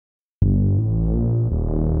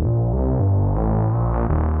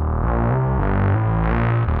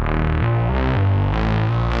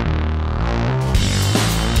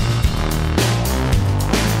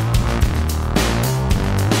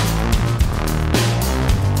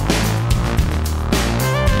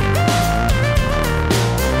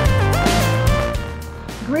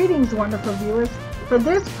Greetings, wonderful viewers. For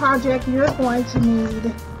this project, you're going to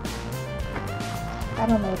need, I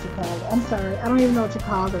don't know what you call it. I'm sorry, I don't even know what you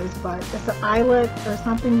call this, but it's an eyelet or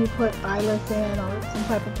something you put eyelets in, or some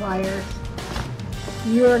type of pliers.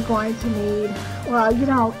 You're going to need, well, you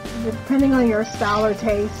know, depending on your style or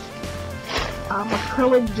taste,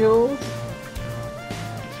 acrylic jewels.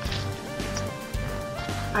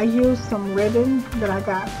 I used some ribbon that I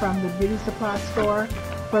got from the beauty supply store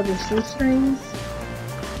for the shoestrings.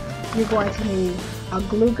 You're going to need a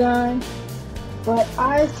glue gun, but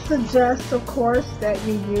I suggest, of course, that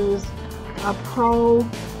you use a Pro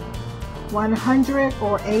 100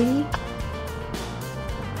 or 80.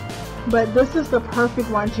 But this is the perfect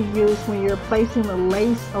one to use when you're placing the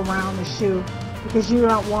lace around the shoe, because you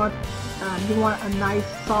don't want you want a nice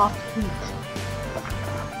soft heat.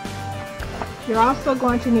 You're also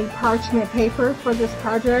going to need parchment paper for this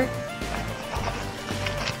project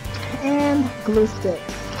and glue sticks.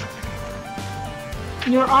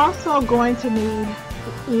 You're also going to need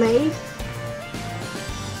lace,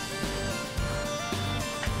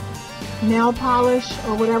 nail polish,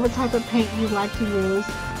 or whatever type of paint you like to use,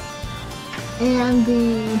 and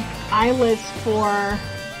the eyelets for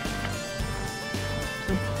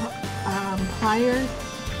the pliers.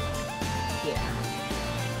 Yeah.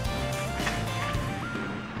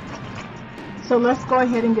 So let's go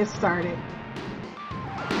ahead and get started.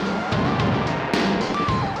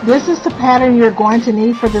 This is the pattern you're going to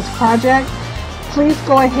need for this project. Please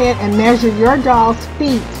go ahead and measure your doll's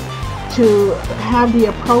feet to have the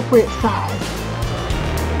appropriate size.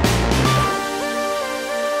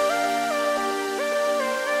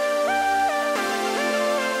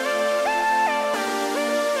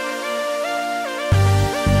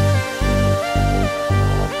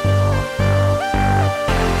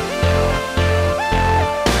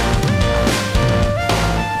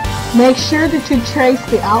 Make sure that you trace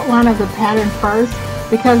the outline of the pattern first,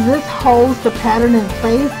 because this holds the pattern in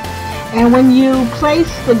place. And when you place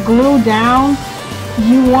the glue down,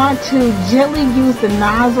 you want to gently use the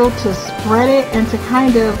nozzle to spread it and to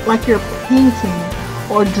kind of like you're painting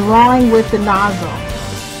or drawing with the nozzle.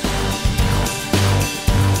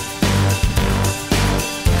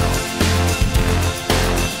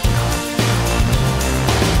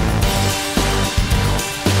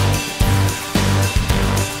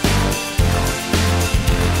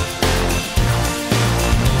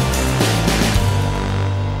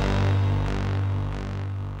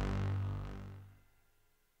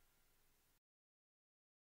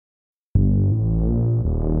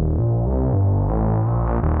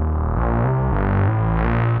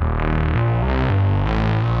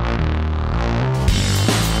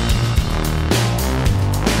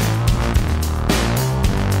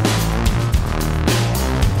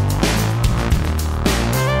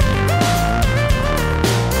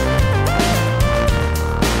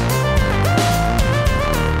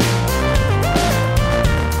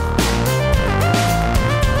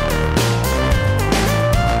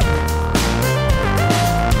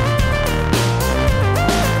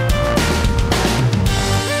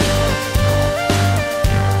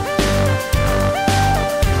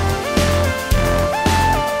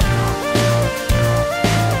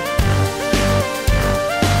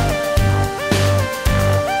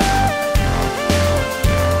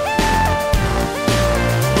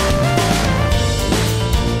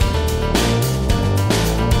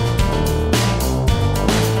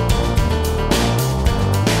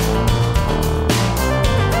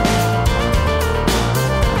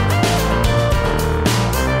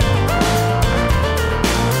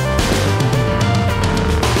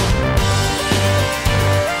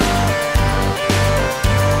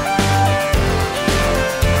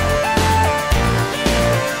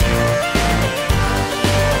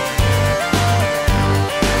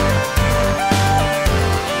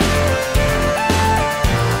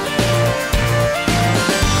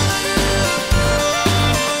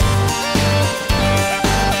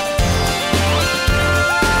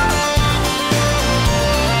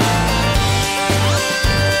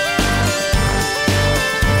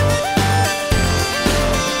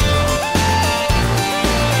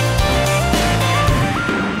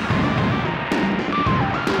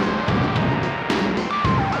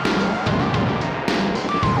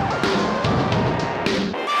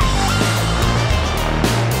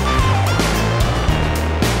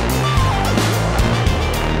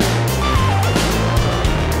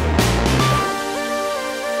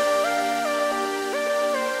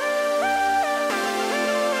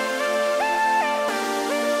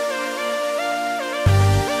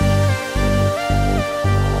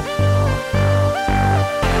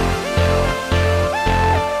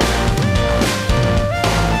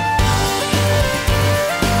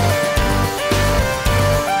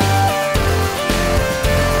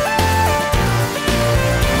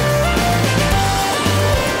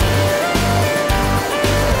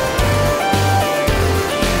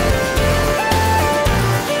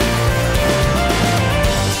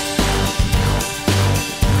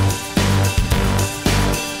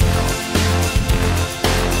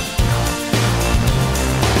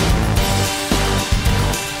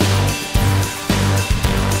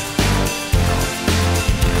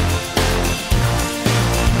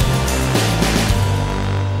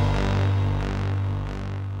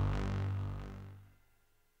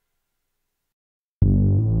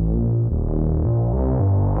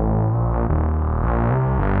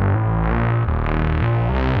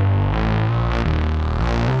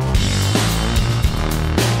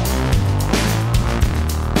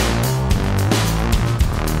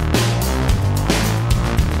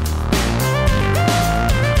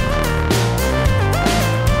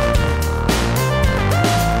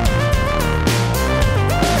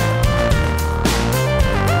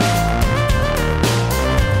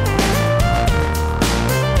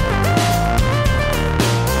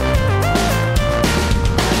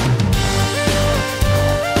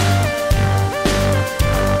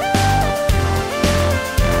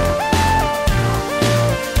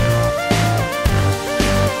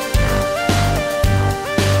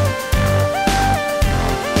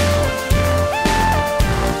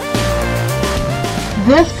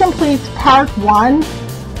 this completes part 1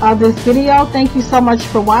 of this video. Thank you so much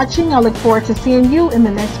for watching. I look forward to seeing you in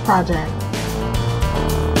the next project.